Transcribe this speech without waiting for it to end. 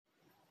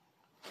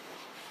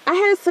I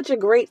had such a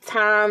great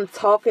time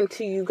talking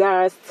to you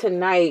guys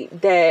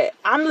tonight that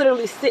I'm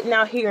literally sitting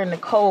out here in the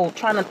cold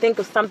trying to think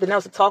of something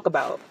else to talk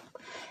about.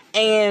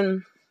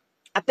 And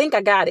I think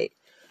I got it.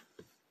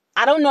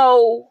 I don't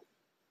know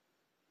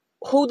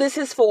who this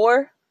is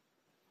for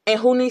and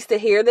who needs to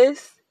hear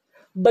this,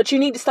 but you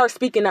need to start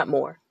speaking up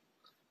more.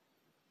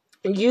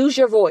 Use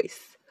your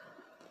voice.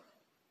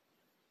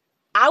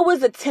 I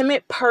was a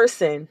timid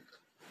person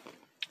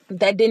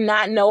that did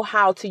not know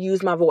how to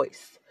use my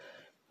voice.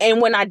 And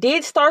when I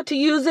did start to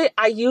use it,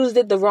 I used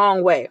it the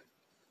wrong way.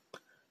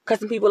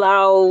 Cussing people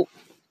out,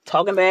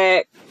 talking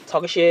back,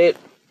 talking shit,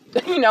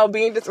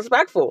 being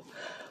disrespectful.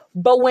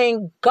 But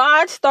when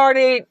God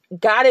started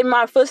guiding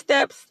my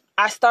footsteps,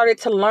 I started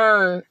to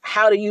learn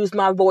how to use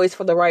my voice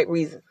for the right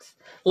reasons.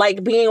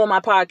 Like being on my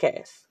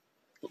podcast,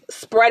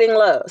 spreading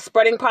love,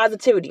 spreading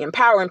positivity,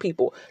 empowering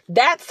people.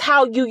 That's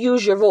how you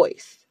use your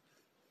voice.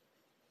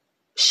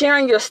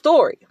 Sharing your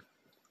story.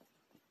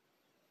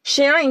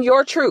 Sharing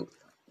your truth.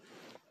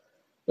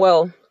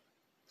 Well,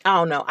 I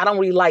don't know. I don't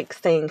really like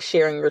saying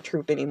sharing your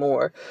truth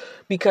anymore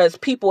because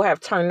people have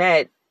turned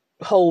that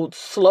whole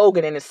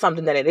slogan into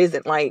something that it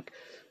isn't. Like,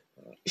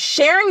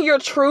 sharing your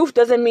truth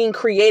doesn't mean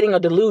creating a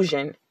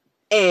delusion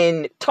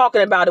and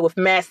talking about it with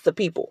masses of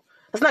people.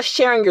 That's not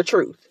sharing your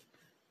truth.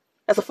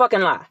 That's a fucking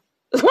lie.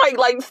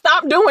 Like,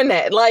 stop doing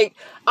that. Like,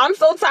 I'm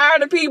so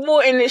tired of people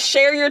in this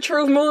share your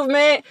truth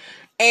movement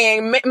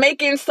and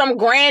making some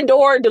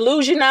grandeur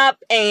delusion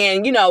up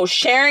and,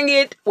 sharing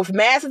it with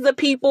masses of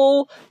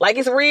people like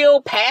it's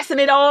real, passing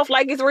it off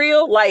like it's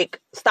real.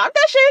 Like, stop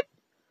that shit.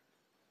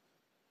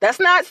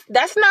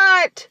 That's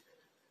not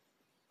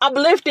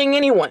uplifting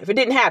anyone if it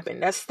didn't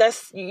happen.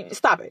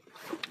 Stop it.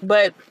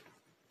 But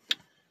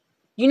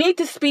you need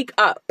to speak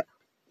up.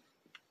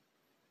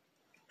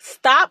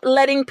 Stop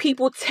letting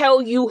people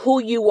tell you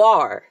who you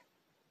are.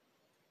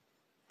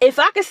 If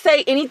I could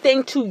say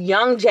anything to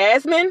young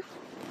Jasmine,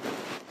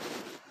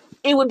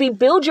 it would be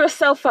build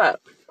yourself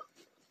up.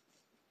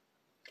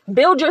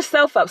 Build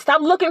yourself up. Stop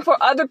looking for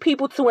other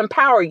people to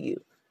empower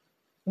you.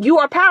 You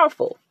are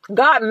powerful.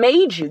 God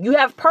made you. You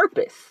have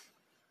purpose.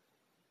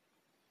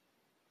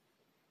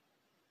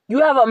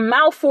 You have a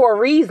mouth for a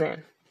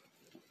reason.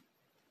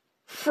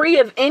 Free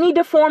of any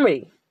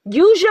deformity.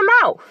 Use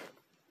your mouth.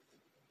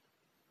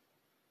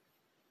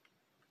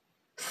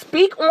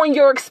 Speak on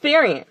your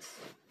experience.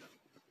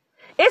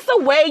 It's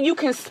a way you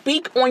can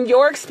speak on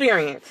your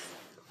experience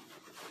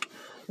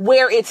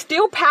where it's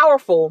still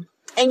powerful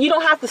and you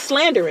don't have to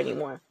slander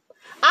anyone.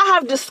 I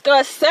have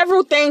discussed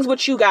several things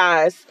with you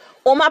guys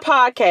on my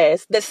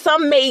podcast that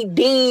some may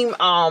deem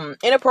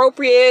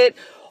inappropriate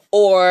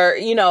or,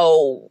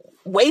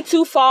 way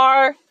too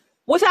far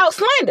without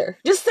slander.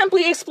 Just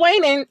simply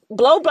explaining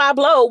blow by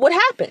blow what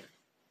happened.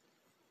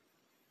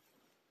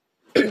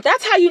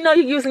 That's how you know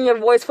you're using your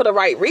voice for the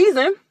right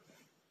reason.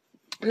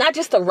 Not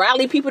just to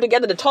rally people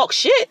together to talk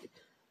shit.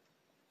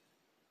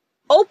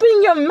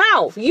 Open your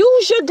mouth.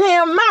 Use your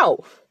damn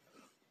mouth.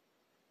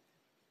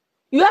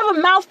 You have a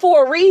mouth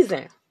for a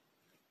reason.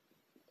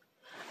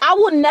 I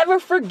will never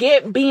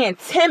forget being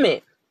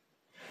timid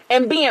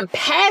and being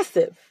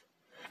passive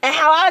and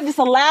how I just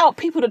allowed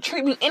people to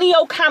treat me any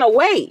old kind of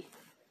way.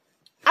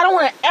 I don't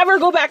want to ever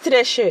go back to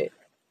that shit.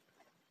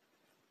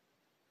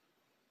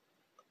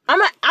 I'm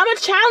gonna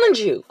challenge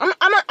you. I'm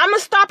gonna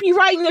stop you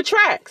right in your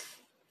tracks.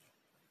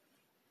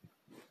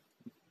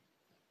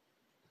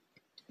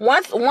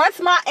 Once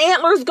my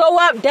antlers go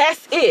up,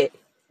 that's it.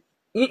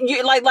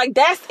 You like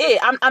that's it.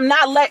 I'm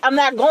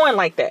not going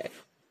like that.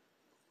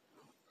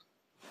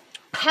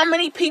 How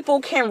many people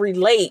can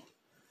relate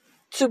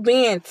to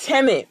being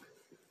timid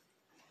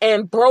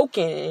and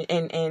broken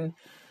and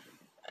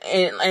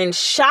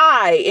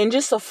shy and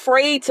just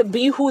afraid to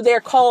be who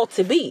they're called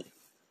to be?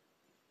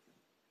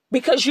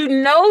 Because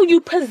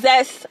you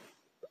possess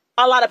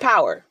a lot of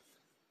power.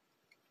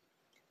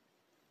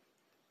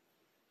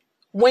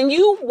 When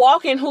you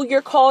walk in who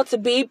you're called to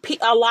be,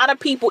 a lot of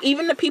people,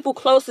 even the people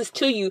closest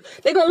to you,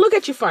 they're going to look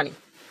at you funny.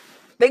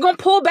 They're going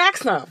to pull back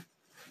some.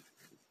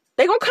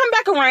 They're going to come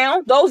back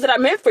around. Those that are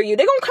meant for you,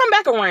 they're going to come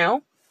back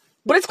around.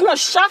 But it's going to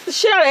shock the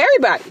shit out of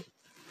everybody.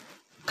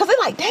 Because they're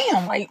like,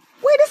 damn, like,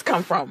 where'd this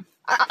come from?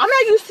 I'm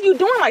not used to you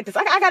doing like this.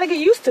 I got to get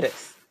used to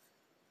this.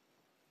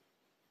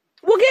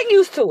 Well, get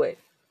used to it.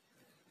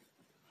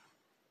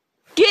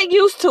 Get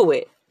used to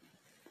it.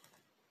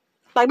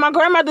 Like my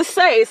grandmother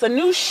say, it's a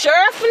new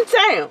sheriff in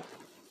town.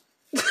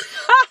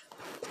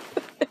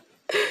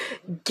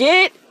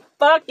 Get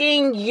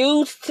fucking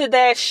used to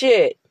that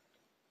shit.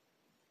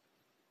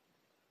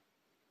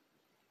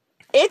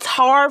 It's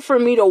hard for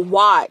me to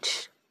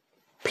watch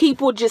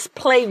people just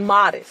play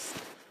modest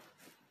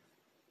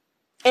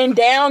and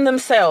down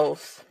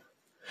themselves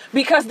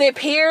because their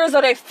peers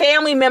or their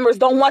family members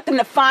don't want them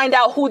to find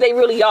out who they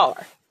really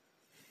are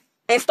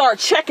and start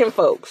checking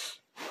folks.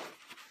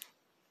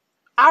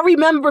 I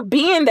remember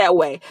being that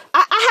way.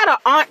 I had an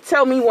aunt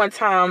tell me one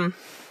time,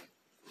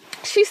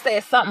 she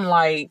said something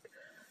like,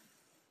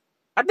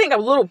 I think a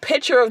little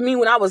picture of me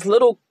when I was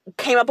little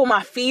came up on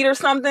my feed or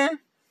something.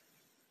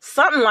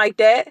 Something like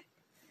that.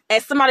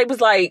 and somebody was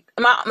like,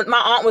 my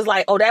aunt was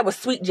like, oh, that was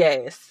sweet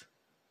jazz.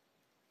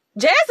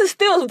 Jazz is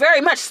still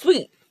very much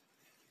sweet.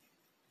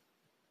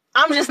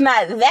 I'm just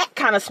not that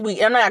kind of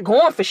sweet. I'm not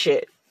going for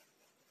shit.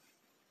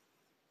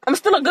 I'm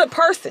still a good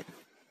person.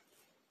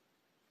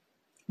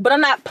 But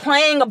I'm not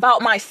playing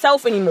about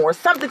myself anymore.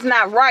 Something's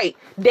not right.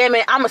 Damn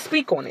it, I'm going to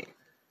speak on it.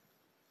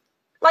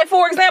 Like,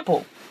 for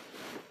example,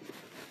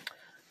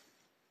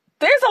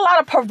 there's a lot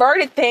of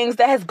perverted things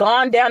that has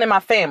gone down in my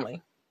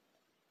family.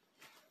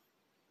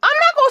 I'm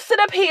not going to sit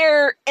up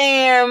here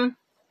and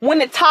when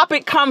the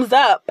topic comes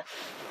up,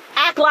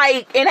 act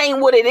like it ain't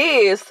what it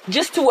is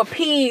just to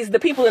appease the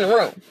people in the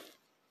room.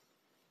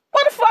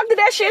 Why the fuck did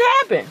that shit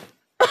happen?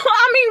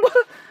 I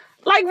mean,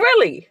 like,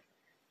 really?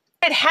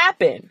 It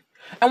happened.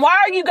 And why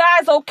are you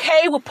guys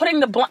okay with putting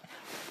the blame?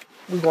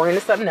 We're going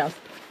into something else.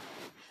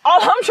 All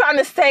I'm trying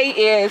to say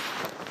is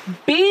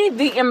be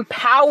the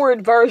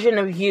empowered version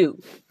of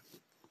you.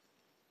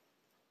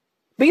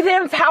 Be the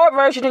empowered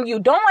version of you.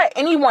 Don't let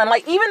anyone,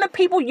 like even the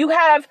people you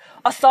have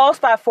a soft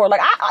spot for.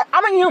 Like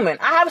I'm a human.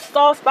 I have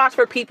soft spots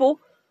for people.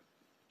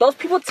 Those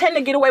people tend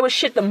to get away with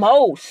shit the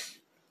most.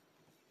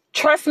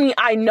 Trust me,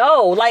 I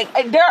know. Like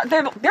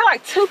they're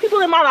like two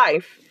people in my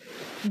life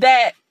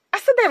that I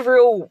said that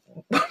real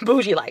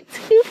bougie, like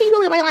 2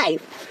 people in my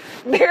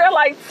life. There are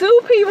like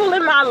 2 people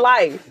in my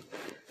life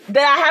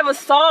that I have a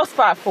soft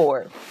spot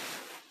for.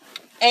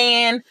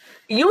 And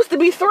it used to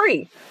be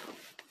 3.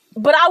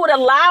 But I would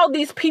allow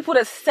these people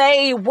to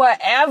say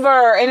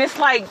whatever. And it's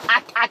like,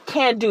 I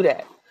can't do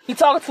that. You're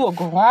talking to a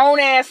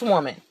grown-ass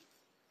woman.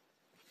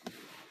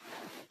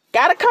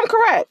 Gotta come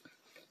correct.